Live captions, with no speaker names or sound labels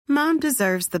Mom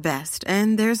deserves the best,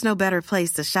 and there's no better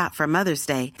place to shop for Mother's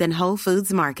Day than Whole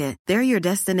Foods Market. They're your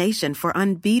destination for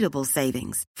unbeatable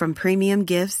savings, from premium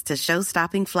gifts to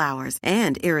show-stopping flowers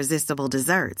and irresistible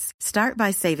desserts. Start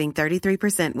by saving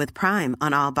 33% with Prime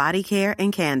on all body care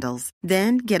and candles.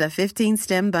 Then get a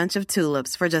 15-stem bunch of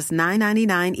tulips for just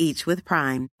 $9.99 each with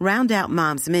Prime. Round out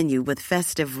Mom's menu with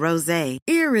festive rosé,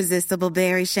 irresistible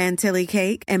berry chantilly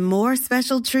cake, and more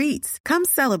special treats. Come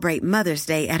celebrate Mother's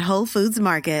Day at Whole Foods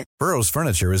Market. Burrow's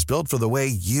furniture is built for the way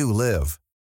you live.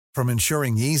 From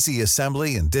ensuring easy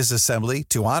assembly and disassembly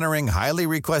to honoring highly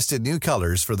requested new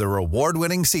colors for their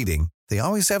award-winning seating, they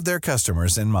always have their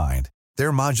customers in mind.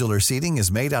 Their modular seating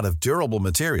is made out of durable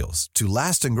materials to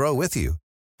last and grow with you.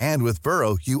 And with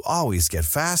Burrow, you always get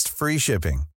fast, free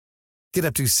shipping. Get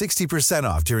up to 60%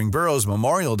 off during Burrow's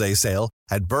Memorial Day sale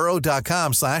at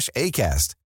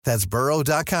burrow.com/ACAST. That's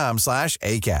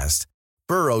burrow.com/ACAST.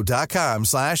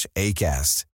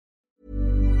 burrow.com/ACAST.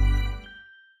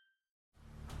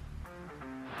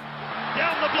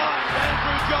 Down the blind,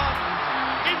 Andrew John.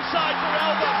 Inside for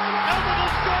Albert. Albert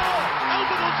will score.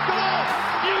 Albert will score.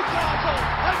 Newcastle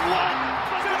have won.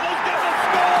 Fiddler's going to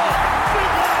score.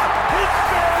 Fiddler, it's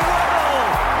farewell.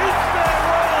 It's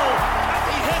farewell.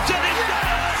 And he hits it. He's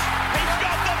got it. He's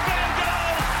got the field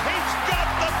goal. He's got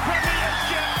the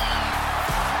premiership.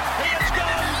 He has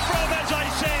gone from, as I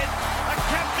said, a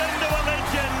captain to a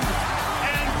legend,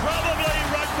 and probably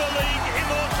rugby league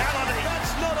immortality.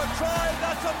 That's not a try.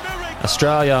 That's a miracle.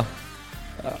 Australia,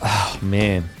 oh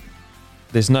man,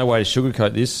 there's no way to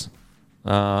sugarcoat this.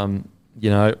 I'm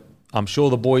sure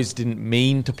the boys didn't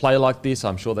mean to play like this.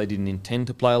 I'm sure they didn't intend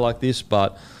to play like this,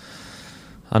 but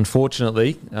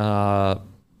unfortunately, all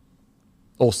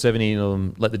 17 of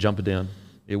them let the jumper down.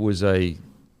 It was a,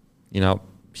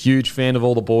 huge fan of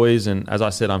all the boys, and as I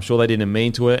said, I'm sure they didn't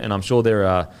mean to it, and I'm sure there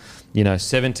are,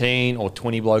 17 or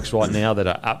 20 blokes right now that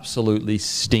are absolutely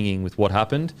stinging with what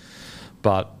happened,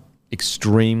 but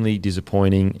extremely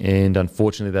disappointing, and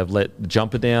unfortunately they've let the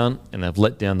jumper down and they've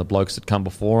let down the blokes that come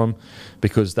before them,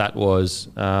 because that was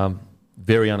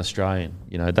very un-Australian.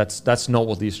 That's not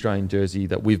what the Australian jersey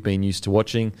that we've been used to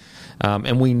watching,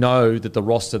 and we know that the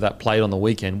roster that played on the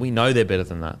weekend, we know they're better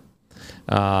than that.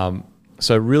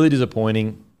 So really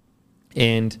disappointing,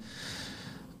 and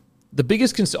the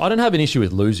biggest concern, I don't have an issue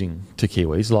with losing to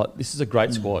Kiwis. Like, this is a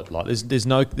great squad. Like, there's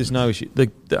no issue.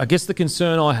 I guess the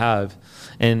concern I have,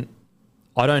 and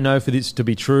I don't know for this to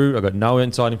be true, I've got no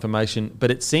inside information,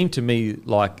 but it seemed to me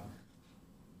like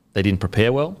they didn't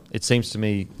prepare well. It seems to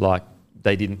me like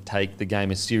they didn't take the game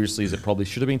as seriously as it probably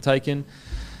should have been taken.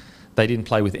 They didn't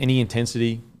play with any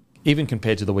intensity, even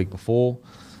compared to the week before.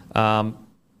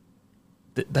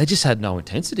 They just had no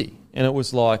intensity. And it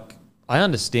was like, I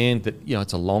understand that,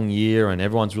 it's a long year and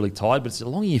everyone's really tired, but it's a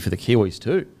long year for the Kiwis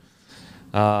too.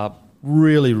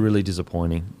 Really, really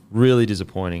disappointing. Really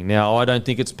disappointing. Now, I don't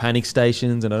think it's panic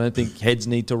stations, and I don't think heads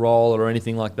need to roll or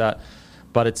anything like that,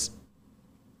 but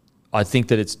I think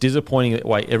that it's disappointing the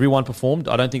way everyone performed.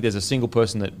 I don't think there's a single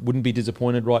person that wouldn't be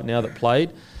disappointed right now that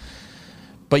played.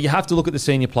 But you have to look at the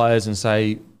senior players and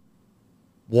say,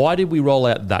 why did we roll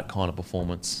out that kind of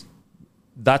performance?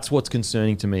 That's what's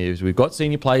concerning to me, is we've got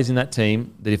senior players in that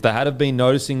team that if they had have been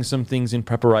noticing some things in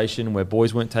preparation where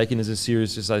boys weren't taken as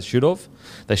serious as they should have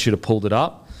pulled it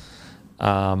up.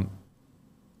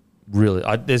 Really,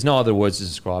 there's no other words to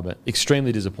describe it.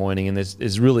 Extremely disappointing, and there's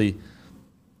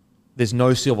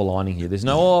no silver lining here. There's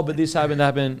no, but this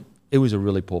happened. It was a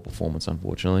really poor performance,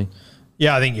 unfortunately.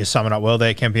 Yeah, I think you sum it up well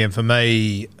there, Kempy. And for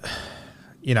me,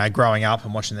 growing up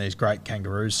and watching these great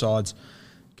Kangaroos sides,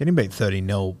 getting beat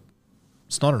 30-0,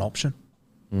 it's not an option.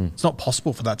 It's not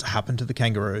possible for that to happen to the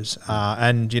Kangaroos.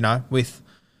 And, with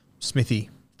Smithy,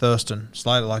 Thurston,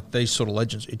 Slater, like these sort of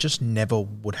legends, it just never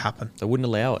would happen. They wouldn't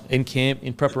allow it. In camp,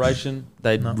 in preparation,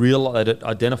 they'd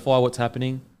identify what's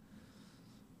happening.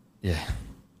 Yeah.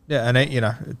 Yeah, and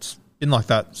it's been like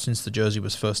that since the jersey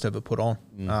was first ever put on.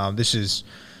 This is,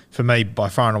 for me, by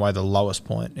far and away the lowest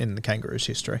point in the Kangaroos'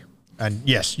 history. And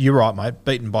yes, you're right, mate,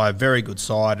 beaten by a very good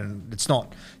side, and it's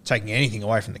not taking anything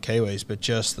away from the Kiwis, but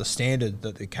just the standard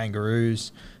that the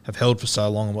Kangaroos have held for so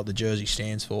long and what the jersey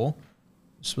stands for,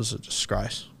 this was a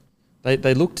disgrace.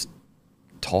 They looked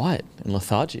tired and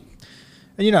lethargic.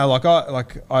 And I look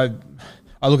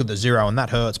at the zero and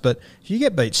that hurts, but if you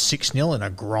get beat 6-0 in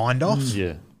a grind off,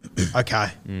 okay.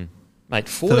 Mate,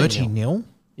 14-0.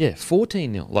 Yeah,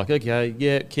 14-0. Like, okay,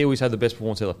 yeah, Kiwis had the best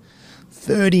performance ever.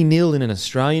 30-0 in an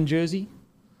Australian jersey.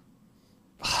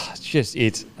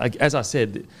 It's as I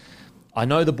said, I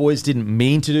know the boys didn't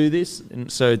mean to do this, and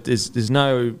so there's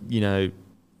no, it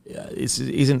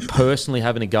isn't personally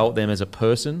having a go at them as a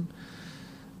person,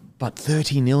 But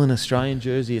 30-0 in an Australian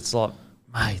jersey, it's like,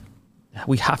 mate,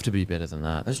 we have to be better than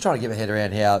that. I'm just trying to get my head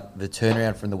around how the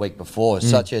turnaround from the week before is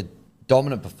such a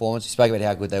dominant performance. We spoke about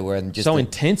how good they were and just so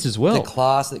intense as well. The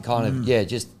class that kind of,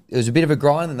 just it was a bit of a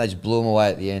grind and they just blew them away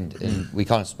at the end. And we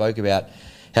kind of spoke about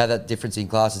how that difference in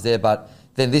class is there. But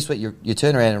then this week you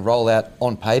turn around and roll out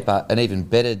on paper an even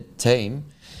better team.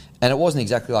 And it wasn't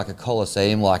exactly like a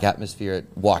Coliseum-like atmosphere at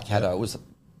Waikato. It was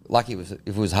lucky if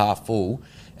it was half full.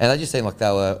 And they just seemed like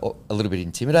they were a little bit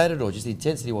intimidated or just the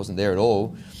intensity wasn't there at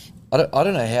all. I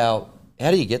don't know how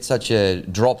do you get such a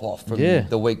drop-off from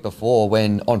the week before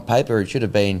when on paper it should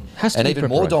have been an even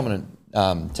more dominant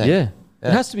team? Yeah.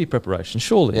 It has to be preparation,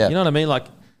 surely. Yeah. You know what I mean? Like,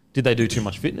 did they do too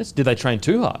much fitness? Did they train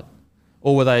too hard?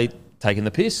 Or were they taking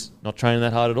the piss, not training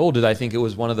that hard at all? Do they think it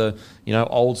was one of the,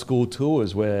 old school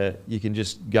tours where you can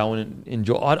just go and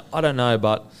enjoy? I don't know,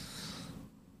 but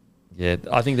yeah,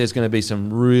 I think there's going to be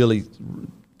some really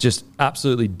just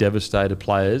absolutely devastated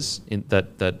players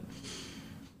that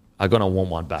are going to want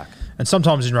one back. And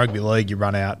sometimes in rugby league, you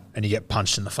run out and you get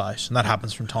punched in the face, and that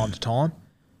happens from time to time.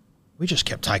 We just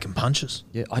kept taking punches.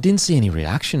 Yeah, I didn't see any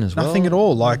reaction as well. Nothing at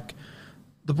all. Like,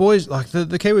 the boys, like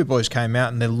the Kiwi boys came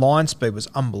out and their line speed was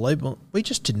unbelievable. We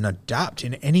just didn't adapt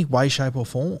in any way, shape or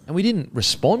form. And we didn't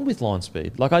respond with line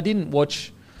speed. Like, I didn't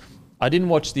watch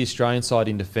the Australian side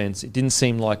in defence. It didn't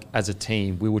seem like as a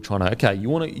team we were trying to, okay, you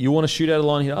want to shoot out of the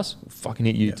line and hit us? We'll fucking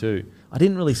hit you too. I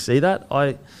didn't really see that.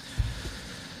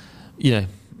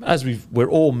 We're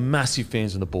all massive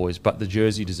fans of the boys, but the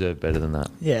jersey deserved better than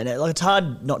that. Yeah, and it's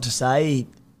hard not to say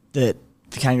that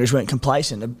the Kangaroos weren't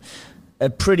complacent. It was a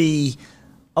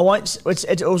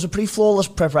pretty flawless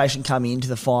preparation coming into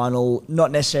the final.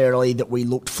 Not necessarily that we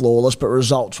looked flawless, but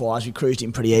results-wise, we cruised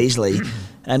in pretty easily.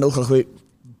 And look,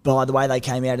 by the way they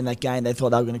came out in that game, they thought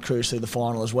they were going to cruise through the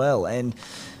final as well. And,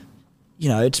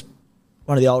 it's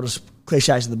one of the oldest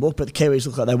cliches in the book, but the Kiwis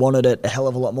looked like they wanted it a hell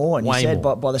of a lot more. And you said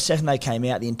by the second they came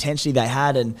out, the intensity they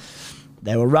had, and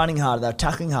they were running harder, they were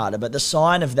tackling harder. But the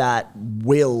sign of that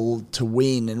will to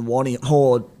win and wanting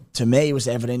more, to me, was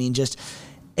evident in just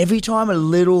every time a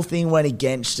little thing went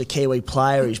against a Kiwi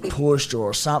player, he's pushed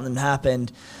or something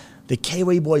happened, the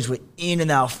Kiwi boys were in and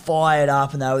they were fired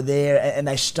up and they were there and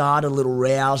they started little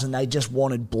rows and they just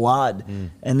wanted blood.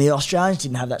 And the Australians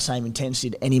didn't have that same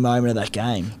intensity at any moment of that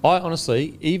game. I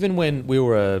honestly, even when we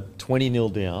were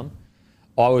 20-0 down,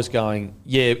 I was going,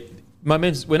 we're not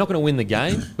going to win the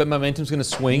game, but momentum's going to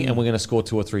swing and we're going to score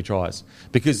 2 or 3 tries.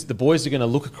 Because the boys are going to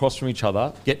look across from each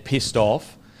other, get pissed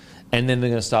off, and then they're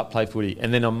going to start play footy.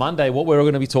 And then on Monday, what we're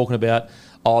going to be talking about,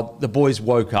 the boys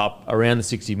woke up around the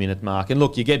 60-minute mark. And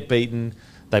look, you get beaten.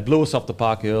 They blew us off the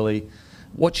park early.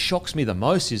 What shocks me the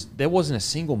most is there wasn't a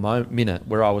single minute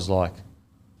where I was like,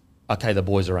 okay, the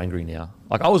boys are angry now.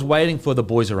 Like, I was waiting for the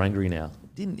boys are angry now.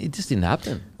 It just didn't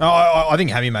happen. No, I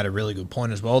think Hammy made a really good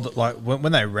point as well. That like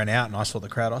when they ran out and I saw the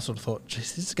crowd, I sort of thought,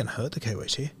 geez, this is going to hurt the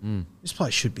Kiwis here. This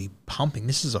place should be pumping.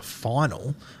 This is a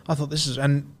final. I thought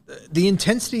and the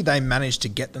intensity they managed to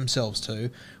get themselves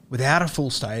to without a full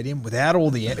stadium, without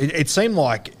all the... It seemed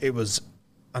like it was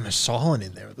almost silent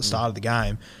in there at the start of the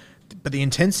game. But the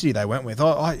intensity they went with,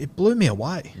 it blew me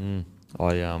away.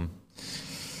 The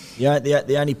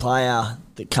only player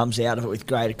that comes out of it with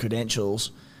greater credentials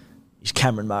is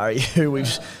Cameron Murray, who we've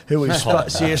spoken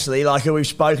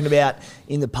about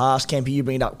in the past. Kemper, you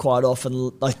bring it up quite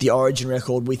often, like the Origin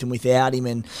record with and without him,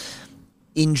 and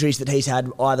injuries that he's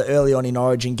had either early on in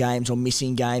Origin games or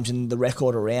missing games, and the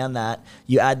record around that.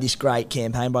 You add this great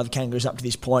campaign by the Kangaroos up to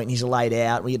this point, and he's laid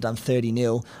out. We get done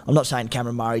 30-0. I'm not saying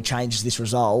Cameron Murray changes this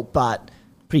result, but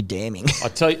pretty damning. I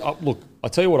tell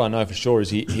you what I know for sure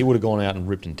is he would have gone out and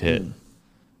ripped and teared.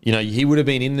 He would have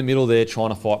been in the middle there trying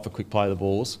to fight for quick play of the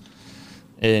balls.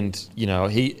 And,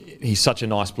 he's such a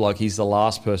nice bloke. He's the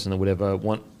last person that would ever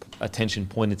want attention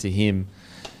pointed to him.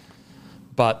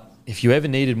 But if you ever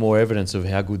needed more evidence of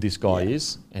how good this guy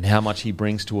is and how much he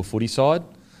brings to a footy side,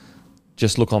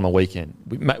 just look on the weekend.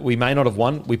 We may not have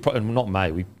won. We probably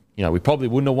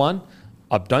wouldn't have won.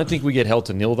 I don't think we get held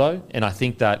to nil, though. And I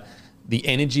think that the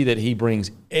energy that he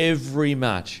brings every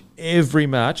match,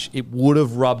 it would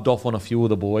have rubbed off on a few of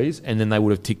the boys, and then they would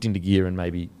have ticked into gear and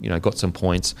maybe, got some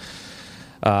points.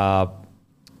 But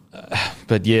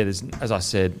yeah, as I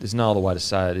said, there's no other way to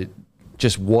say it. It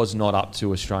just was not up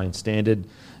to Australian standard.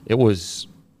 It was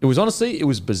honestly, it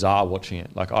was bizarre watching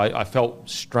it. Like I felt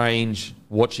strange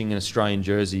watching an Australian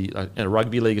jersey, a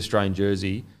rugby league Australian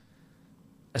jersey,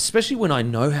 especially when I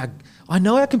know how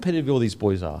competitive all these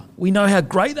boys are. We know how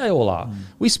great they all are.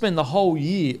 We spend the whole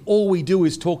year, all we do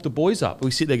is talk the boys up.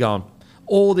 We sit there going,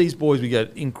 all these boys, we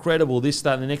get incredible, this,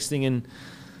 that, and the next thing, and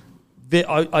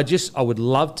I would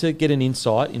love to get an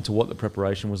insight into what the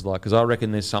preparation was like, because I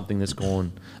reckon there's something that's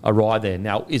gone awry there.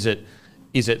 Now, is it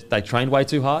they trained way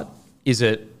too hard? Is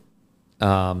it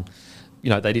they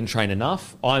didn't train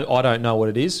enough? I don't know what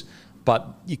it is, but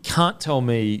you can't tell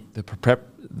me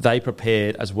they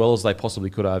prepared as well as they possibly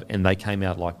could have, and they came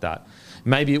out like that.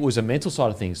 Maybe it was a mental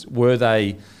side of things. Were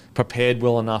they prepared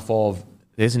well enough of,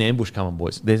 there's an ambush coming,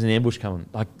 boys. There's an ambush coming.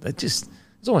 Like, it's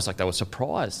almost like they were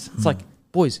surprised. It's like,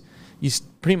 boys,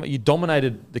 you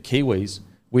dominated the Kiwis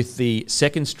with the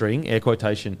second string, air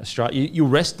quotation, Australia. You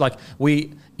rest, like,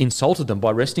 we insulted them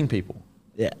by resting people.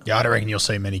 Yeah, I don't reckon you'll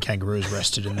see many Kangaroos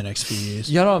rested in the next few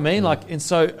years. You know what I mean? Like, and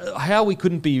so how we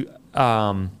couldn't be...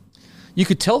 you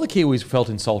could tell the Kiwis felt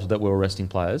insulted that we were resting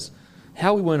players.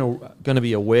 How we weren't going to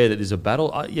be aware that there's a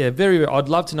battle. Very. I'd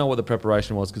love to know what the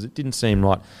preparation was, because it didn't seem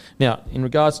right. Now, in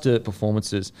regards to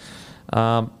performances,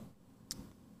 look,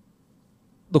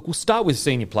 we'll start with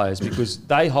senior players because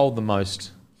they hold the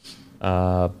most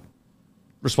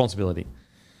responsibility.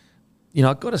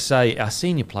 I've got to say, our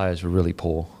senior players were really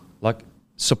poor, like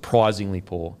surprisingly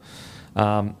poor.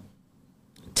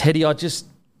 Teddy,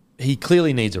 he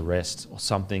clearly needs a rest or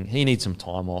something. He needs some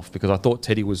time off, because I thought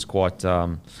Teddy was quite...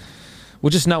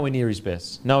 just nowhere near his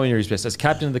best. Nowhere near his best. As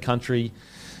captain of the country,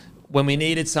 when we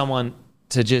needed someone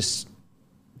to just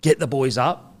get the boys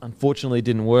up, unfortunately it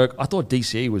didn't work. I thought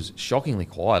DCE was shockingly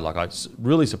quiet. Like, it's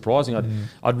really surprising.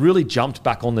 I'd really jumped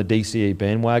back on the DCE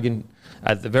bandwagon,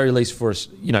 at the very least for us.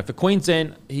 For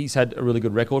Queensland, he's had a really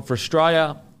good record. For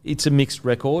Australia, it's a mixed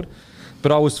record.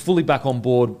 But I was fully back on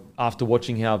board after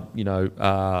watching how,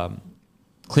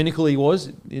 clinical he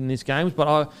was in these games. But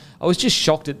I was just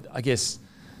shocked at, I guess...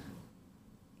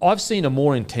 I've seen a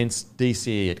more intense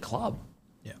DCE at club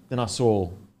than I saw.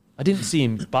 I didn't see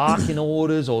him barking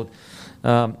orders, or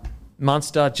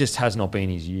Munster just has not been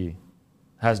his year.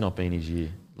 Has not been his year.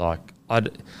 Like,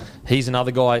 he's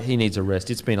another guy. He needs a rest.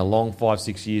 It's been a long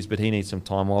 5-6 years, but he needs some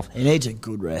time off. He needs a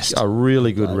good rest. A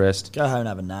really good rest. Go home and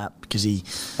have a nap, because he...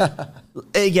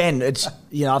 again, it's...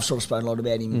 I've sort of spoken a lot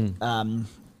about him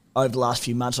over the last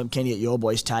few months. I'm keen to get your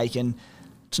boys taken.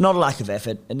 It's not a lack of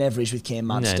effort. It never is with Cam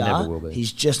Munster. No, never will be.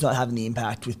 He's just not having the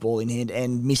impact with ball in hand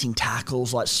and missing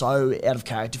tackles, like, so out of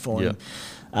character for him.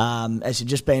 It's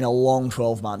just been a long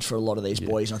 12 months for a lot of these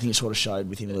boys, and I think it sort of showed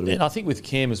with him a little bit. And I think with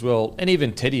Cam as well, and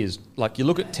even Teddy is, like, you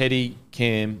look at Teddy,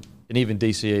 Cam, and even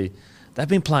DCE, they've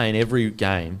been playing every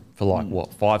game for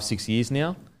 5-6 years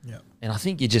now. Yeah. And I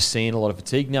think you're just seeing a lot of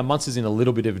fatigue. Now, Munster's in a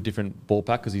little bit of a different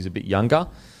ballpark because he's a bit younger,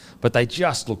 but they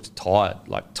just looked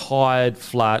tired,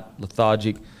 flat,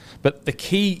 lethargic. But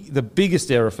the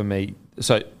biggest error for me,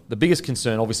 so the biggest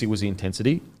concern obviously was the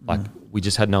intensity. Like, we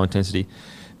just had no intensity.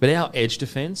 But our edge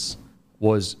defence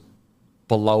was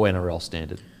below NRL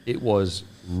standard. It was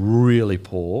really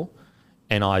poor.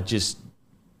 And I just,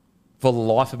 for the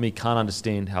life of me, can't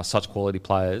understand how such quality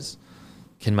players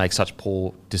can make such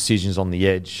poor decisions on the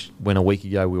edge when a week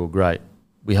ago we were great.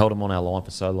 We held them on our line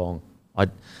for so long.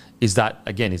 Is that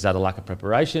a lack of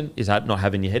preparation? Is that not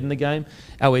having your head in the game?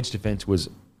 Our edge defence was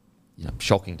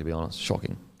shocking, to be honest.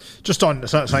 Shocking. Just on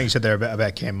something you said there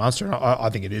about Cam Munster, and I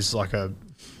think it is like a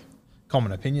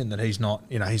common opinion that he's not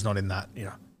in that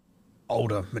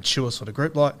older, mature sort of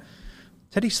group. Like,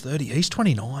 Teddy's 30, he's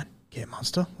 29. Cam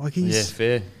Munster, like, he's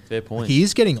fair point. He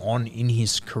is getting on in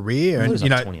his career, and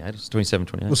 28, it's 27,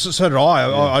 28. Well, so did I.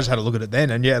 Yeah. I just had a look at it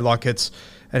then, and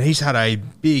and he's had a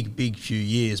big few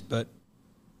years, but.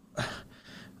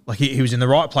 Like, he was in the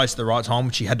right place at the right time,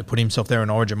 which he had to put himself there in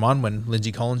Origin 1 when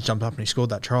Lindsay Collins jumped up and he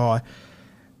scored that try.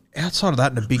 Outside of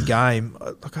that, in a big game,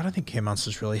 look, I don't think Cam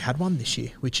Munster's really had one this year,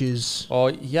 which is... Oh,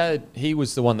 yeah, he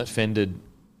was the one that fended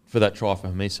for that try for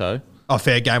Hamiso. Oh,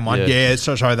 fair game one. Yeah,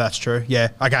 sorry, that's true. Yeah,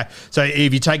 okay. So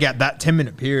if you take out that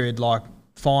 10-minute period, like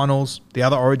finals, the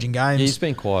other Origin games... Yeah, he's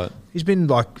been quiet. He's been,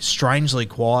 like, strangely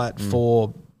quiet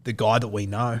for the guy that we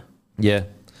know. Yeah.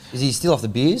 Is he still off the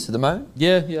beers at the moment?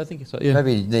 Yeah, I think so. Yeah.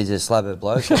 Maybe he needs a slab of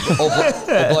bloke. or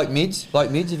bloke mids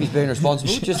if he's been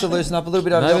responsible, just to loosen up a little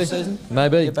bit over the off-season.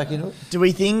 Maybe. Get back into it. Do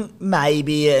we think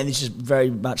maybe, and this is very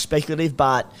much speculative,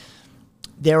 but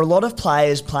there are a lot of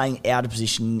players playing out of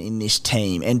position in this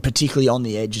team, and particularly on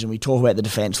the edges, and we talk about the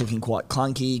defence looking quite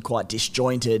clunky, quite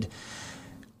disjointed.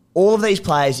 All of these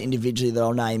players individually that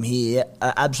I'll name here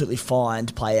are absolutely fine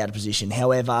to play out of position.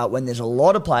 However, when there's a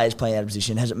lot of players playing out of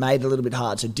position, has it made it a little bit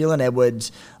hard? So Dylan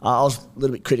Edwards, I was a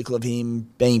little bit critical of him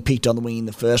being picked on the wing in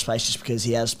the first place just because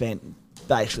he has spent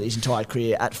basically his entire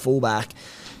career at fullback.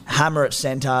 Hammer at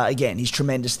centre, again, he's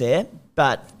tremendous there,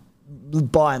 but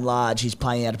by and large, he's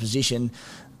playing out of position.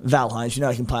 Val Holmes, he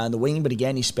can play on the wing, but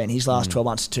again, he spent his last 12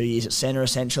 months to 2 years at centre,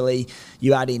 essentially.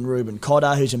 You add in Ruben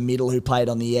Cotter, who's a middle who played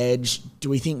on the edge. Do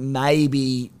we think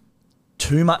maybe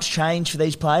too much change for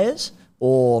these players?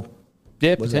 Or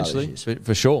yeah, potentially,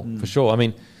 for sure. I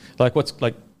mean,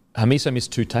 Hamiso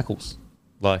missed 2 tackles.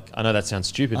 I know that sounds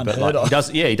stupid, but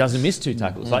he doesn't miss 2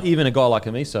 tackles. Even a guy like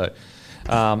Hamiso.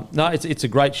 No, it's a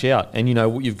great shout. And,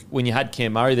 when you had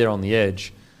Cam Murray there on the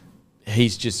edge, he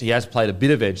has played a bit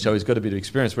of edge, so he's got a bit of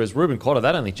experience. Whereas Ruben Cotter,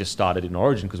 that only just started in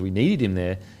Origin because we needed him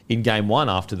there in game 1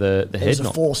 after the head knock. It was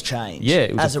a forced change. Yeah,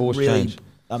 it was a forced change.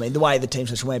 I mean, the way the team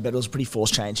selection went, but it was a pretty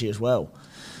forced change here as well.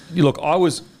 Look, I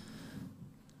was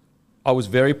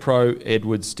very pro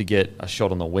Edwards to get a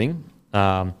shot on the wing.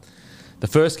 The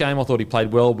first game, I thought he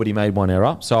played well, but he made 1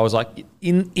 error. So I was like,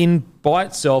 in by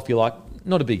itself, you're like,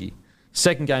 not a biggie.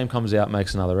 Second game comes out,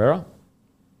 makes another error.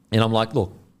 And I'm like,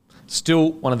 look,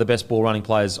 still one of the best ball running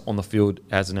players on the field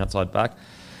as an outside back.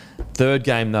 Third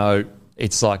game, though,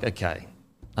 it's like, okay,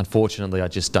 unfortunately, I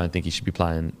just don't think he should be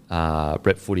playing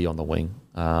rep footy on the wing.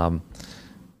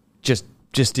 Just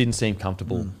didn't seem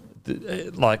comfortable.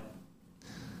 The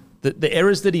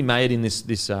errors that he made in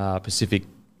this Pacific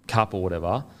Cup or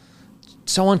whatever,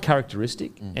 so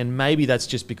uncharacteristic, and maybe that's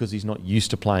just because he's not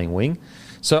used to playing wing.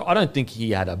 So I don't think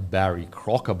he had a Barry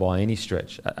Crocker by any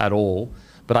stretch at all.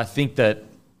 But I think that,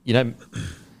 you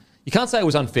can't say it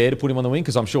was unfair to put him on the wing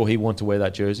because I'm sure he wanted to wear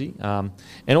that jersey. And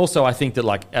also I think that,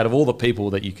 out of all the people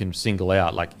that you can single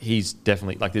out, he's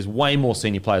definitely, there's way more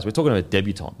senior players. We're talking about a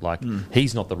debutant.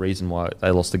 He's not the reason why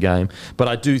they lost the game. But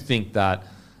I do think that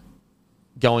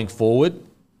going forward,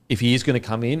 if he is going to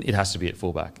come in, it has to be at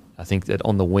fullback. I think that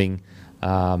on the wing,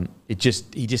 he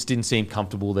just didn't seem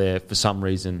comfortable there for some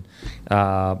reason.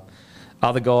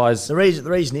 Other guys... The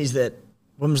reason is that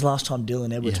when was the last time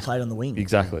Dylan Edwards played on the wing?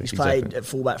 Exactly. He's played at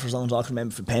fullback for as long as I can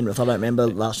remember for Penrith. I don't remember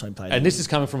the last time he played. And this is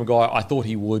coming from a guy I thought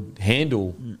he would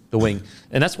handle the wing.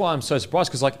 And that's why I'm so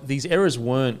surprised because these errors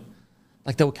weren't...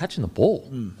 they were catching the ball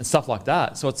and stuff like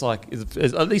that. So it's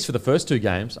at least for the first 2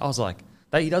 games, I was like,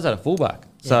 he does that at fullback.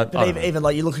 So, but even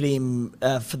you look at him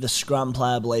for the scrum play,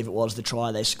 I believe it was the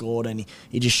try they scored, and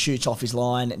he just shoots off his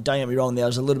line. Don't get me wrong, there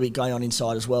was a little bit going on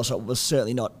inside as well, so it was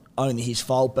certainly not only his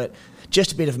fault, but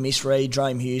just a bit of a misread.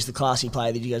 Drome Hughes, the classy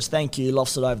player, that he goes, thank you,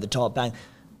 lofts it over the top, bang.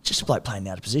 Just a bloke playing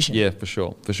out of position. Yeah, for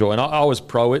sure. And I was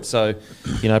pro it, so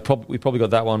we probably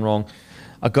got that one wrong.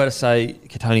 I've got to say,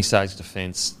 Katoni Sag's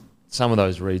defence, some of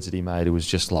those reads that he made, it was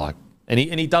just And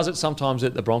he does it sometimes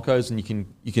at the Broncos, and you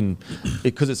can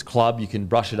because it's club, you can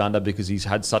brush it under because he's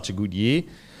had such a good year.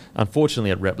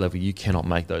 Unfortunately, at rep level, you cannot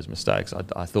make those mistakes.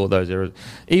 I thought those errors,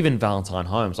 even Valentine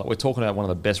Holmes, we're talking about one of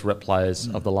the best rep players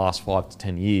of the last 5 to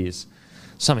 10 years.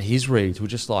 Some of his reads were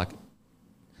just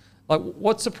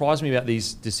what surprised me about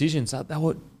these decisions, they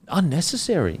were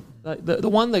unnecessary. The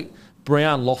one that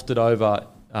Brown lofted over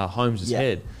Holmes'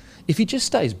 head, if he just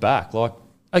stays back,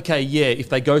 okay, yeah, if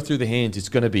they go through the hands, it's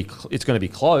going to be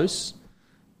close,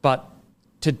 but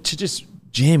to just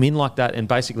jam in like that and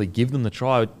basically give them the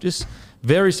try, just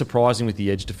very surprising with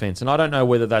the edge defence. And I don't know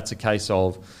whether that's a case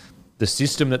of the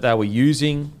system that they were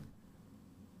using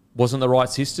wasn't the right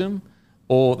system,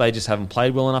 or they just haven't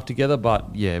played well enough together.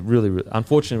 But yeah, really,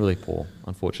 unfortunately, really poor.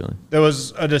 Unfortunately, there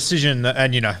was a decision,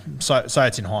 and say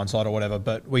it's in hindsight or whatever,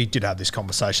 but we did have this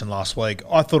conversation last week.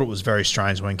 I thought it was very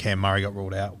strange when Cam Murray got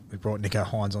ruled out. We brought Nico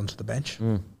Hines onto the bench.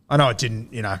 I know it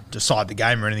didn't, decide the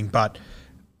game or anything, but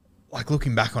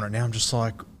looking back on it now, I'm just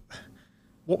like,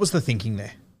 what was the thinking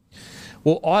there?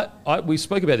 Well, we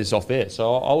spoke about this off air,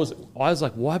 so I was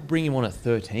like, why bring him on at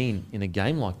 13 in a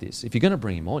game like this? If you're going to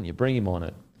bring him on, you bring him on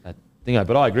at Thingo,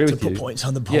 but I agree with you. To put points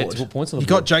on the board. Yeah, to put points on the board.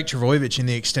 You got Jake Travojevic in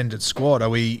the extended squad. Are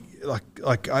we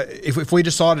if we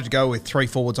decided to go with 3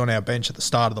 forwards on our bench at the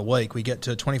start of the week, we get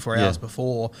to 24 hours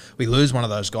before we lose one of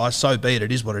those guys. So be it.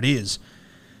 It is what it is.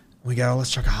 We go,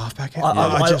 let's chuck a halfback in.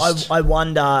 I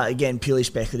wonder, again, purely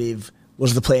speculative,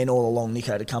 was the plan all along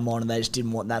Nico to come on and they just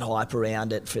didn't want that hype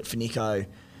around it for Nico.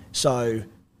 So,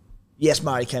 yes,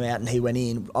 Murray came out and he went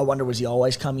in. I wonder, was he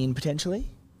always come in potentially?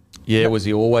 Yeah, was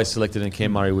he always selected and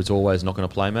Cam Murray was always not going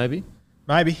to play maybe?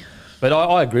 Maybe. But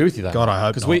I agree with you though. God, I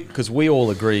hope not. Because we all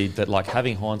agreed that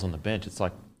having Hines on the bench, it's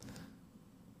like,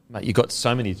 mate, you've got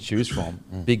so many to choose from.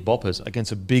 Big boppers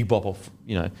against a big bopper,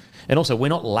 And also, we're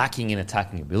not lacking in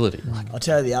attacking ability. I'll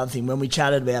tell you the other thing. When we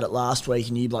chatted about it last week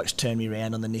and you blokes turned me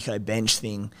around on the Nico bench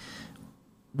thing,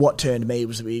 what turned me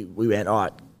was that we went, all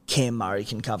right, Cam Murray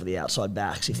can cover the outside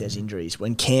backs if there's injuries.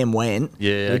 When Cam went, we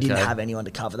didn't have anyone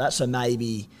to cover that. So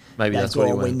maybe that's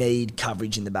why we need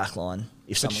coverage in the back line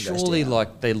if someone goes down. Surely,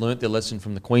 they learnt their lesson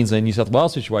from the Queensland, New South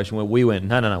Wales situation where we went,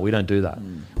 no, we don't do that.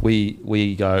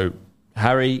 We go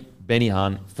Harry, Benny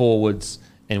Hunt, forwards,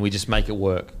 and we just make it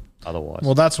work otherwise.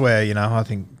 Well, that's where, I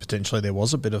think potentially there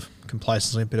was a bit of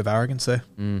complacency, a bit of arrogance there.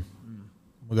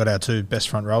 We got our two best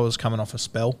front rowers coming off a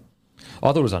spell. I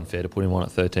thought it was unfair to put him on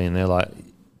at 13. They're like,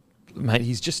 mate,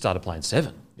 he's just started playing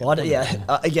 7.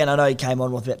 Again, I know he came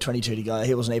on with about 22 to go.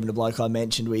 He wasn't even a bloke I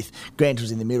mentioned with Grant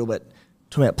was in the middle, but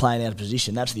talking about playing out of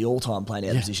position, that's the all-time playing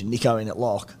out of position. Nico in at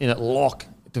lock.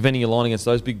 Defending your line against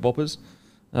those big boppers.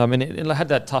 And it had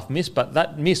that tough miss, but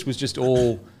that miss was just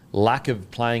all lack of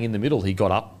playing in the middle. He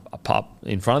got up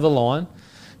in front of the line.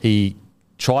 He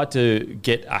tried to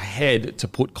get ahead to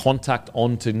put contact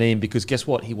onto Neem because guess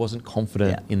what? He wasn't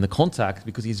confident in the contact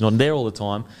because he's not there all the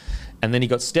time. And then he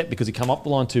got stepped because he come up the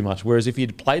line too much. Whereas if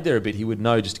he'd played there a bit, he would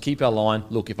know just to keep our line.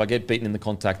 Look, if I get beaten in the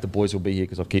contact, the boys will be here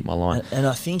because I'll keep my line. And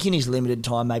I think in his limited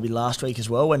time, maybe last week as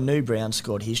well, when New Brown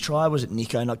scored his try, was it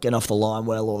Nico not getting off the line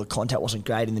well or the contact wasn't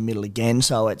great in the middle again?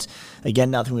 So it's, again,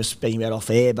 nothing we were speaking about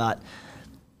off air, but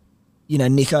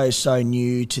Nico's so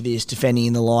new to this defending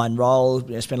in the line role.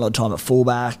 Spent a lot of time at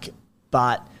fullback,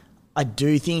 but I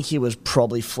do think he was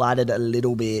probably flattered a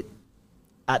little bit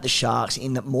at the Sharks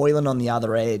in that Moylan on the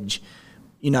other edge,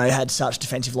 had such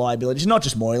defensive liabilities. Not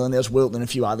just Moylan, there was Wilton and a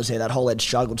few others there. That whole edge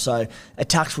struggled, so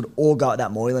attacks would all go at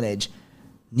that Moylan edge.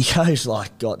 Nico's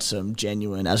got some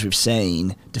genuine, as we've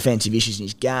seen, defensive issues in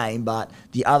his game, but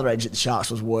the other edge at the Sharks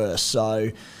was worse.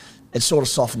 So it sort of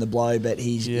softened the blow, but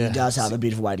he does have a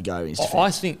bit of a way to go in his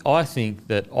defence. I think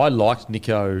that I liked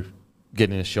Nico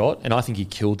getting a shot, and I think he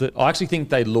killed it. I actually think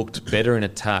they looked better in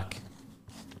attack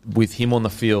with him on the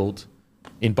field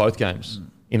in both games,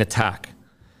 in attack.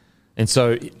 And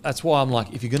so that's why I'm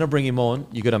like, if you're going to bring him on,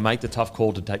 you've got to make the tough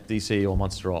call to take DC or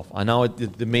Munster off. I know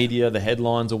the media, the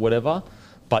headlines or whatever,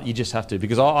 but you just have to.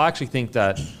 Because I actually think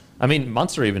that,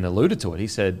 Munster even alluded to it. He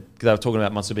said, because they were talking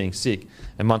about Munster being sick,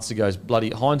 and Munster goes, bloody,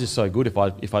 Hines is so good, if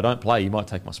I don't play, he might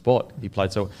take my spot. He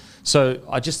played so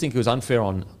I just think it was unfair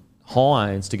on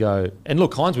Hines to go, and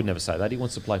look, Hines would never say that. He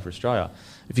wants to play for Australia.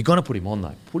 If you're going to put him on,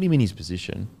 though, put him in his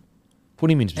position.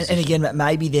 And again,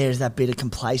 maybe there's that bit of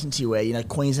complacency where,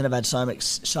 Queensland have had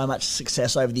so much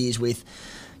success over the years with,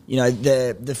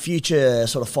 the future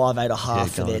sort of 5'8" or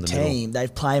half for their team.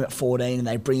 They've played him at 14 and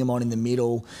they bring him on in the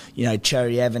middle.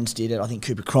 Cherry Evans did it. I think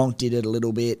Cooper Cronk did it a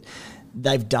little bit.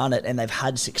 They've done it and they've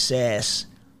had success,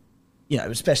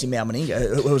 especially Mal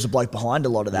Meninga, who was a bloke behind a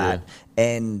lot of that. Yeah.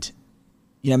 And,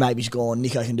 maybe he's gone,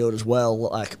 Nico can do it as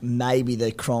well. Maybe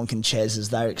the Cronk and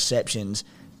Chez's, they're exceptions.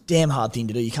 Damn hard thing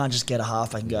to do. You can't just get a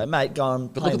half and go, mate, go on.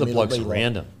 But look at the blokes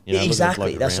around him.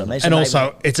 Exactly. That's what I mean. And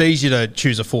also, it's easy to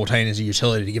choose a 14 as a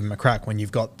utility to give him a crack when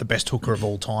you've got the best hooker of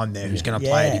all time there who's going to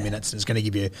play 80 minutes and is going to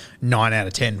give you 9 out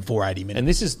of 10 for 80 minutes. And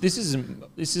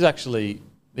this is actually,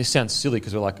 this sounds silly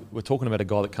because we're talking about a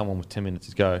guy that come on with 10 minutes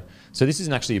to go. So this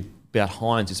isn't actually about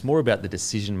Hines. It's more about the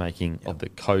decision making of the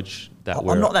coach.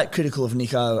 I'm not that critical of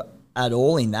Nico at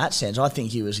all in that sense. I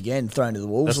think he was, again, thrown to the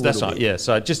wolves a little bit. Yeah,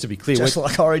 so just to be clear. Just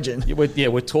like Origin.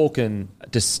 We're talking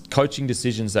just coaching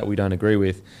decisions that we don't agree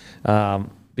with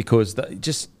because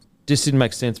just didn't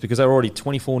make sense because they were already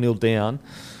 24-0 down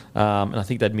and I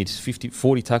think they'd missed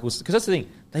 40 tackles. Because that's the thing.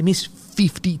 They missed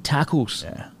 50 tackles.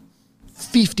 Yeah.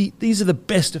 50. These are the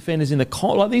best defenders in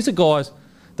the... these are guys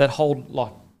that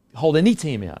hold any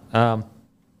team out.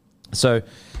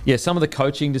 Some of the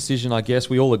coaching decision, I guess,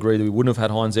 we all agree that we wouldn't have had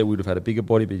Hines there. We would have had a bigger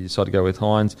body, but you decided to go with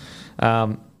Hines.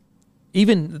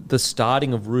 Even the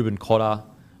starting of Ruben Cotter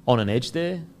on an edge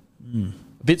there,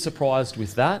 a bit surprised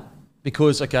with that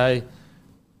because, okay,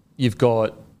 you've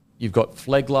got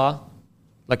Flegler.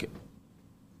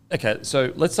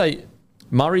 So let's say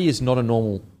Murray is not a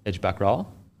normal edge back rower.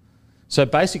 So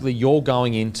basically you're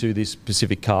going into this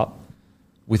Pacific Cup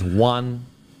with one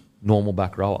normal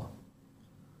back rower.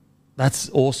 That's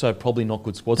also probably not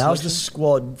good squad selection. That was the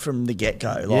squad from the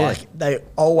get-go. They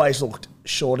always looked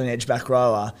short and edge back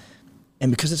rower. And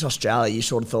because it's Australia, you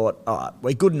sort of thought, all right,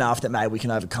 we're good enough that maybe we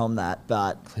can overcome that.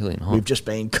 But clearly not. We've just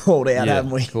been called out,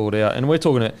 haven't we? Called out. And we're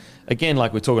talking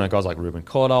about guys like Ruben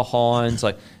Cotter, Hines,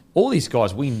 all these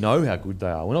guys, we know how good they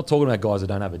are. We're not talking about guys that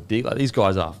don't have a dig. These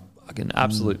guys are fucking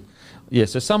absolute. Yeah,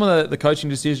 so some of the coaching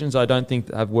decisions I don't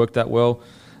think have worked that well.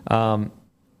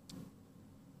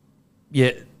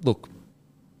 Look,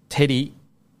 Teddy,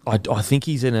 I think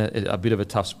he's in a bit of a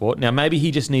tough spot. Now, maybe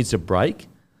he just needs a break.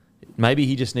 Well,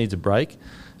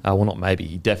 not maybe.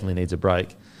 He definitely needs a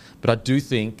break. But I do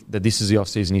think that this is the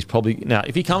off-season. He's probably... Now,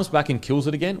 if he comes back and kills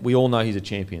it again, we all know he's a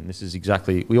champion.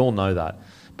 We all know that.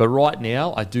 But right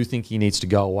now, I do think he needs to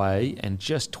go away and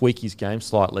just tweak his game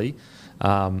slightly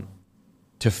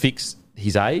to fix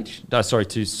his age. No, sorry,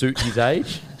 to suit his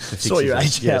age. Sort your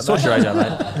age out, sort mate. your age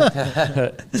out,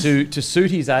 mate. to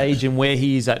suit his age and where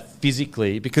he is at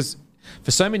physically, because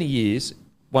for so many years,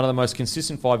 one of the most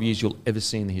consistent 5 years you'll ever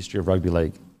see in the history of rugby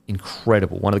league.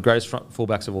 Incredible. One of the greatest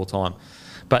fullbacks of all time.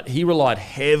 But he relied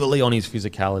heavily on his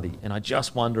physicality. And I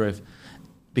just wonder if,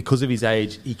 because of his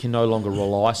age, he can no longer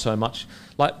rely so much.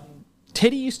 Like,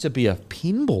 Teddy used to be a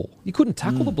pinball. You couldn't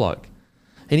tackle the bloke.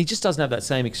 And he just doesn't have that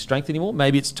same strength anymore.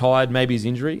 Maybe it's tired, maybe his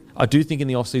injury. I do think in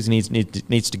the offseason he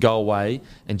needs to go away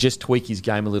and just tweak his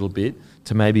game a little bit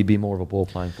to maybe be more of a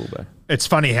ball-playing fullback. It's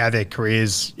funny how their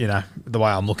careers, the way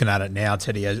I'm looking at it now,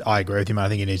 Teddy, I agree with him. I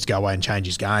think he needs to go away and change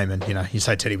his game. And, you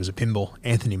say Teddy was a pinball.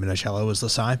 Anthony Minichiello was the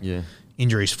same. Yeah.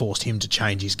 Injuries forced him to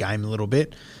change his game a little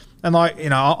bit. And,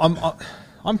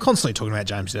 I'm constantly talking about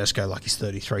James Tedesco like he's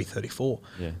 33, 34.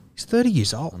 Yeah. He's 30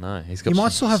 years old. I know. He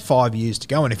might still have 5 years to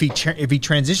go. And if he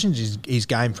transitions his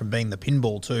game from being the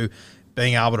pinball to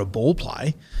being able to ball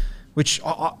play, which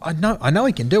I know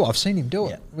he can do. I've seen him do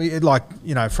it.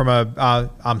 From a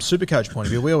Supercoach point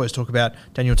of view, we always talk about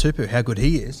Daniel Tupu, how good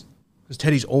he is, because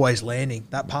Teddy's always landing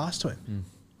that pass to him.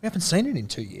 We haven't seen it in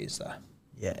 2 years, though.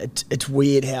 Yeah, it's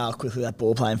weird how quickly that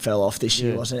ball playing fell off this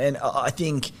year, wasn't it? And I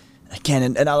think, again,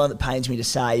 another that pains me to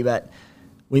say, but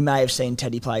we may have seen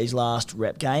Teddy play his last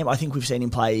rep game. I think we've seen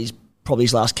him play probably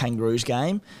his last Kangaroos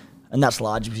game, and that's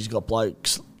largely because he's got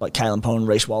blokes like Kalen Pong and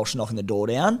Reece Walsh knocking the door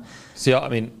down. See, I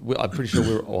mean, I'm pretty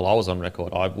sure I was on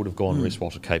record. I would have gone Reece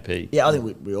Walsh or KP. Yeah, I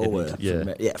think we all were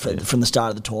from the start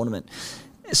of the tournament.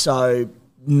 So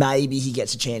maybe he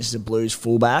gets a chance as a Blues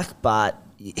fullback, but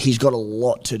he's got a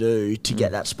lot to do to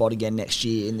get that spot again next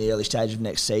year in the early stage of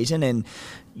next season. And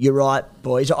you're right,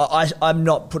 boys. I'm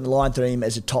not putting a line through him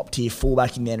as a top-tier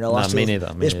fullback in the NRL. No, me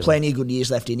neither. There's plenty of good years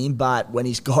left in him, but when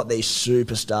he's got these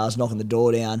superstars knocking the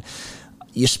door down,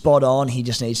 you're spot on. He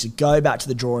just needs to go back to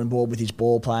the drawing board with his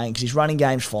ball playing, because his running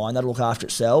game's fine. That'll look after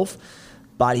itself.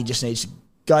 But he just needs to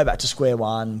go back to square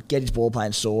one, get his ball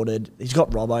playing sorted. He's got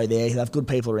Robbo there. He'll have good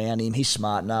people around him. He's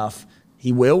smart enough.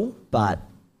 He will, but,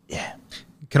 yeah.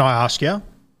 Can I ask you,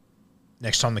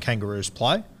 next time the Kangaroos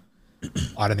play,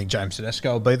 I don't think James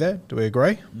Tedesco will be there. Do we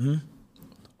agree? Mm-hmm.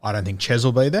 I don't think Ches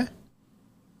will be there.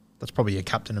 That's probably your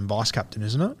captain and vice captain,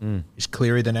 isn't it? Is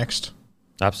Cleary the next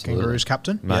Kangaroos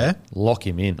captain? Mate, yeah. Lock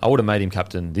him in. I would have made him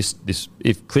captain. This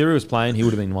if Cleary was playing, he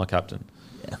would have been my captain.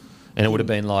 Yeah. And it would have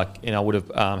been I would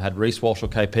have had Reece Walsh or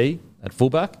KP at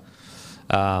fullback.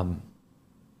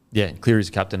 Cleary's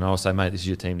captain. And I would say, mate, this is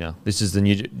your team now. This is the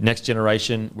new next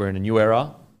generation. We're in a new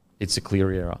era. It's a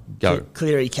Cleary era. Go.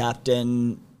 Cleary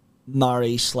captain,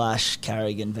 Murray /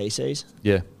 Carrigan VCs.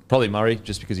 Yeah, probably Murray,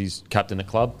 just because he's captain at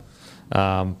club.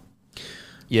 So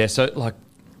like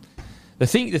the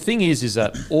thing is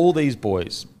that all these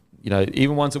boys,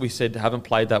 even ones that we said haven't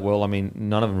played that well. I mean,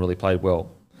 none of them really played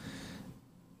well.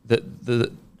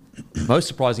 The most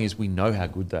surprising is we know how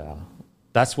good they are.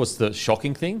 That's what's the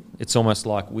shocking thing. It's almost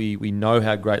like we know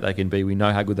how great they can be. We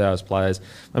know how good they are as players.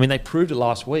 I mean, they proved it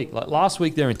last week. Like last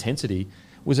week, their intensity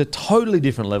was a totally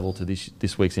different level to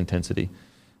this week's intensity.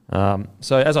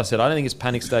 So as I said, I don't think it's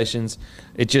panic stations.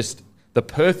 It just the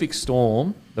perfect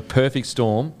storm.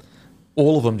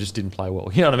 All of them just didn't play well.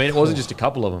 You know what I mean? It wasn't just a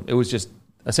couple of them. It was just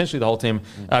essentially the whole team.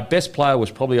 Our best player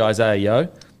was probably Isaiah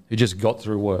Yeo, who just got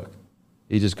through work.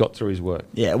 He just got through his work.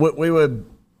 Yeah, we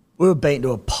were beaten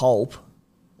to a pulp,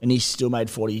 and he still made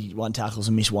 41 tackles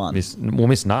and missed one. Missed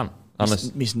none.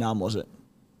 Missed none, was it?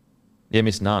 Yeah,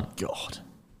 missed none. God,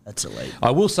 that's elite.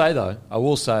 I will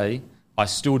say, I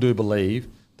still do believe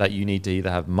that you need to either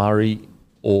have Murray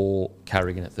or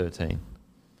Carrigan at 13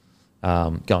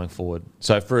 going forward.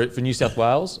 So for New South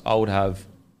Wales, I would have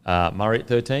Murray at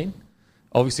 13.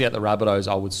 Obviously at the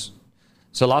Rabbitohs, I would...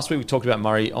 So last week we talked about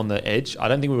Murray on the edge. I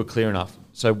don't think we were clear enough.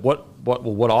 So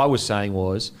what I was saying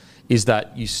is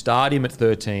that you start him at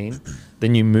 13,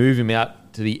 then you move him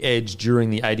out to the edge during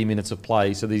the 80 minutes of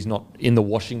play so that he's not in the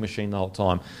washing machine the whole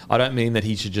time. I don't mean that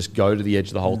he should just go to the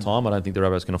edge the whole time. I don't think the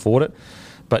Rabbitohs can afford it.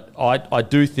 But I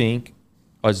do think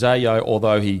Isaiah,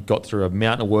 although he got through a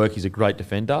mountain of work, he's a great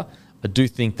defender, I do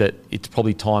think that it's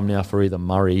probably time now for either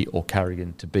Murray or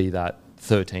Carrigan to be that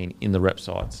 13 in the rep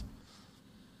sides.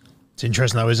 It's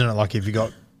interesting though, isn't it? Like if you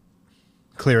got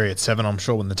Cleary at 7, I'm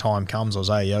sure when the time comes,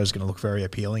 Isaiah is going to look very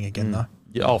appealing again though.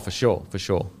 Yeah, for sure.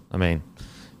 I mean,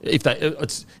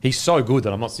 he's so good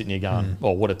that I'm not sitting here going,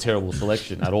 "Oh, what a terrible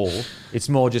selection" at all. It's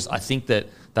more just I think that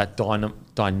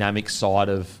dynamic side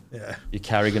of your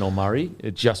Carrigan or Murray,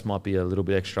 it just might be a little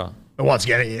bit extra. But once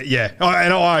again, yeah,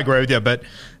 and I agree with you. But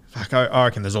Fuck, I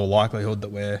reckon there's all likelihood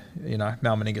that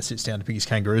Mal Meninga sits down to pick his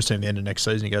Kangaroos team at the end of next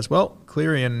season. He goes, well,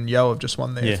 Cleary and Yeo have just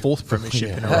won their fourth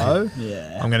premiership in a row.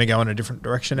 Yeah. I'm going to go in a different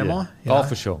direction, am I?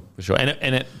 For sure. And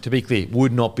it, to be clear,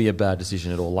 would not be a bad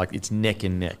decision at all. Like, it's neck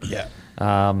and neck. Yeah.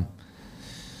 But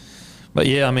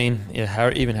yeah, I mean,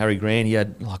 even Harry Grant, he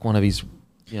had like one of his,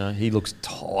 he looks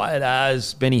tired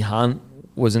as. Benny Hunt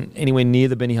wasn't anywhere near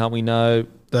the Benny Hunt we know.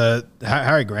 The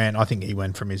Harry Grant, I think he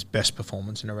went from his best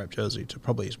performance in a rep jersey to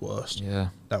probably his worst. Yeah.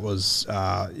 That was,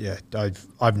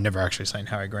 I've never actually seen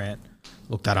Harry Grant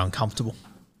look that uncomfortable.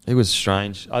 It was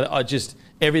strange. I just,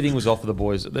 everything was off for the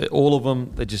boys. All of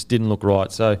them, they just didn't look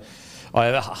right. So I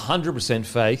have 100%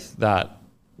 faith that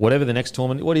whatever the next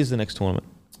tournament, what is the next tournament?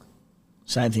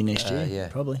 Same thing next year,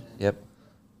 probably. Yep.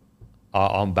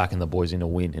 I'm backing the boys in a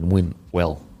win and win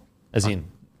well. As in,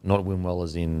 not win well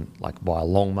as in like by a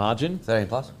long margin. 13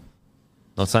 plus.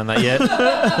 Not saying that yet.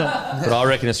 But I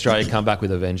reckon Australia come back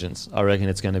with a vengeance. I reckon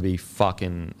it's going to be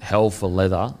fucking hell for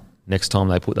leather next time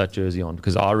they put that jersey on.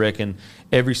 Because I reckon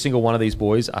every single one of these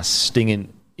boys are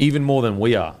stinging even more than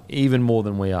we are.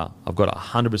 I've got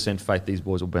 100% faith these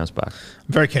boys will bounce back. I'm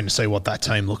very keen to see what that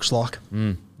team looks like.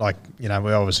 Like, we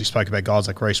obviously spoke about guys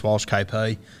like Reece Walsh,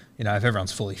 KP. If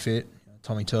everyone's fully fit,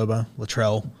 Tommy Turbo,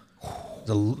 Latrell.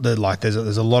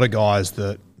 There's a lot of guys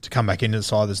that to come back into the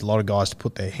side. There's a lot of guys to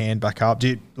put their hand back up.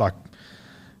 We were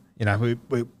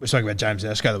talking about James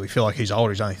Esco that we feel like he's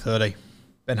older. He's only 30.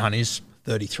 Ben Hunt is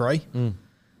 33.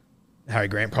 Harry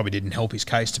Grant probably didn't help his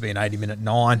case to be an 80-minute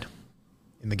 9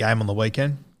 in the game on the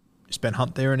weekend. Is Ben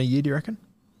Hunt there in a year, do you reckon?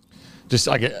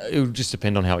 It would just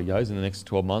depend on how he goes in the next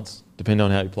 12 months. Depend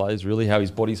on how he plays, really, how his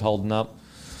body's holding up.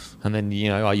 And then,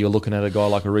 are you looking at a guy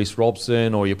like a Reece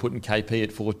Robson, or you're putting KP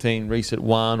at 14, Reece at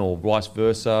 1, or vice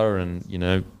versa, and,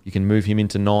 you can move him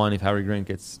into 9 if Harry Grant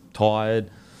gets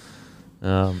tired.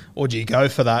 Or do you go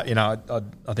for that?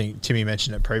 I think Timmy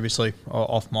mentioned it previously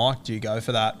off mic. Do you go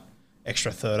for that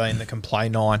extra 13 that can play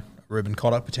 9, Ruben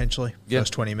Cotter potentially,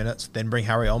 first 20 minutes, then bring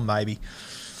Harry on maybe?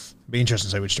 Be interesting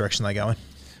to see which direction they go in.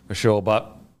 For sure,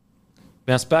 but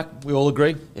bounce back, we all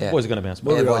agree? Yeah. Boys are going to bounce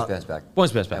back. Yeah, boys bounce back.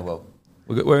 Boys bounce back. Yeah, well.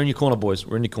 We're in your corner, boys.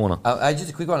 We're in your corner. Just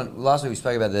a quick one. Last week we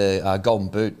spoke about the Golden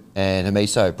Boot and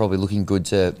Hamiso probably looking good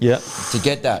to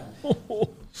get that.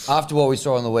 After what we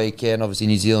saw on the weekend, obviously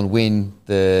New Zealand win,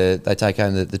 they take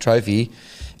home the trophy.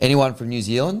 Anyone from New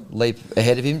Zealand leap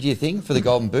ahead of him, do you think, for the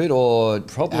Golden Boot, or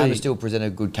probably still present a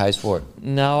good case for it?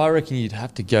 No, I reckon you'd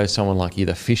have to go someone like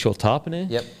either Fish or Tarpane.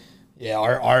 Yep. Yeah,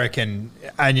 I reckon,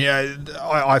 and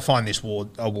I find this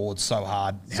award so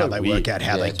hard, how they work out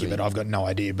how they give it. I've got no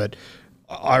idea, but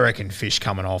I reckon Fish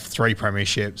coming off 3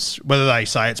 premierships, whether they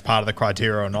say it's part of the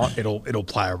criteria or not, it'll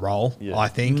play a role. Yeah. I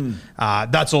think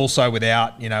that's also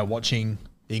without watching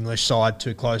the English side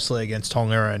too closely against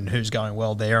Tonga and who's going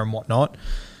well there and whatnot.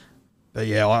 But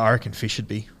yeah, I reckon Fish should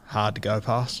be hard to go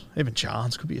past. Even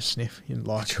Chance could be a sniff.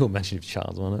 Could you imagine if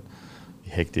Chance won it?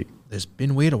 Hectic. There's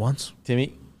been weirder ones.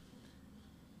 Timmy.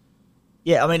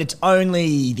 Yeah, I mean, it's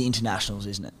only the internationals,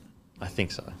 isn't it? I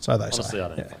think so. So they Honestly, say. I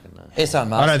don't fucking know. Ehsan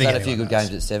Mars had a few good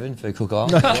games at 7 for Cook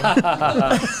Island.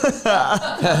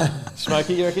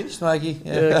 Smokey, you reckon? Smokey,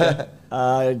 yeah.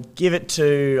 Give it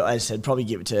to, I said, probably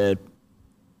give it to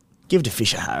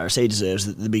Fisher Harris. He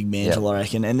deserves the big mantle, I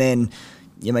reckon. And then,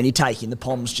 you take in the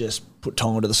Poms just put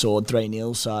Tonga to the sword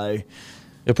 3-0, so...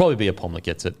 It'll probably be a Pom that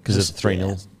gets it because it's 3-0.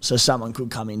 Yeah. So someone could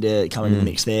come into the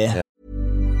mix there. Yeah.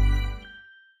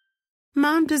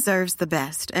 Mom deserves the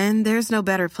best, and there's no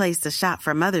better place to shop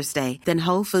for Mother's Day than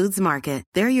Whole Foods Market.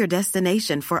 They're your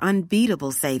destination for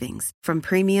unbeatable savings, from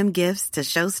premium gifts to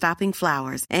show-stopping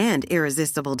flowers and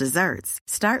irresistible desserts.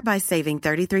 Start by saving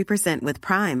 33% with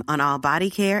Prime on all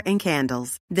body care and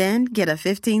candles. Then get a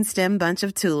 15-stem bunch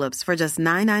of tulips for just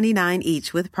 $9.99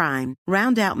 each with Prime.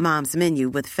 Round out Mom's menu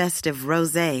with festive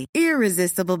rosé,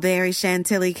 irresistible berry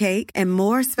chantilly cake, and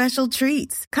more special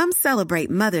treats. Come celebrate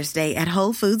Mother's Day at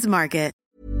Whole Foods Market.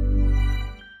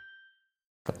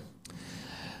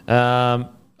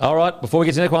 All right, before we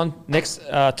get to the next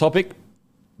topic,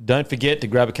 don't forget to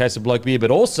grab a case of bloke beer,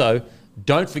 but also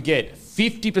don't forget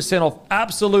 50% off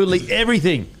absolutely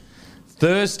everything.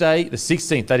 Thursday, the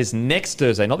 16th, that is next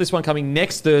Thursday, not this one coming,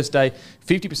 next Thursday,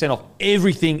 50% off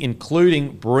everything,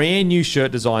 including brand new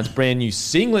shirt designs, brand new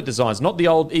singlet designs, not the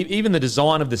old, even the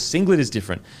design of the singlet is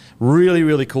different. Really,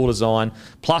 really cool design,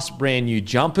 plus brand new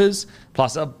jumpers,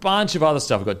 plus a bunch of other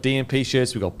stuff. We've got DMP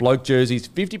shirts, we've got bloke jerseys,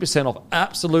 50% off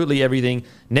absolutely everything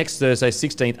next Thursday,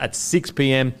 16th at 6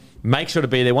 p.m. Make sure to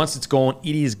be there. Once it's gone,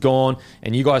 it is gone.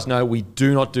 And you guys know we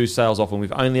do not do sales often.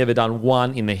 We've only ever done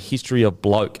one in the history of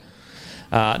bloke.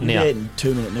 Now, getting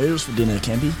 2-minute noodles for dinner,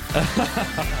 Kempy.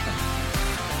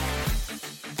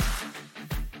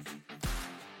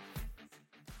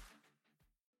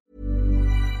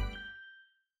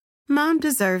 Mom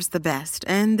deserves the best,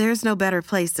 and there's no better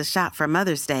place to shop for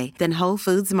Mother's Day than Whole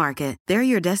Foods Market. They're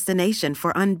your destination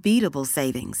for unbeatable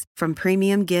savings, from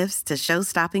premium gifts to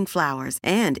show-stopping flowers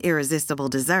and irresistible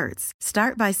desserts.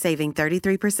 Start by saving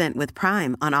 33% with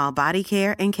Prime on all body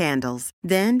care and candles.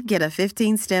 Then get a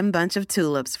 15-stem bunch of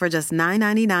tulips for just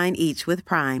 $9.99 each with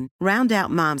Prime. Round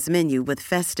out Mom's menu with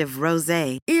festive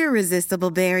rosé,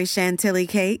 irresistible berry chantilly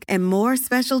cake, and more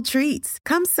special treats.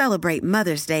 Come celebrate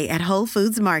Mother's Day at Whole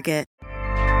Foods Market.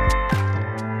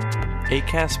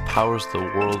 Acast powers the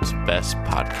world's best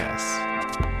podcasts.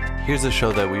 Here's a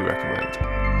show that we recommend.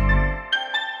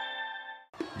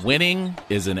 Winning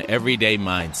is an everyday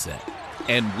mindset,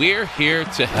 and we're here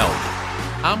to help.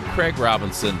 I'm Craig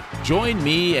Robinson. Join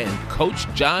me and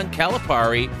Coach John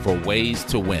Calipari for Ways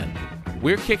to Win.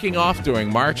 We're kicking off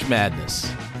during March Madness.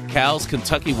 Cal's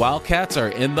Kentucky Wildcats are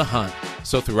in the hunt.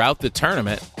 So throughout the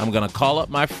tournament, I'm going to call up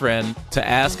my friend to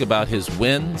ask about his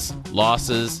wins,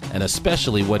 losses, and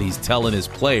especially what he's telling his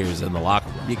players in the locker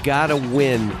room. You got to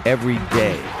win every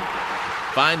day.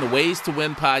 Find the Ways to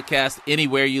Win podcast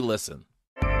anywhere you listen.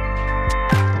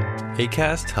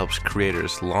 Acast helps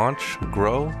creators launch,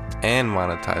 grow, and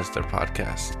monetize their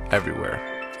podcasts everywhere.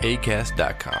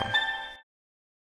 Acast.com.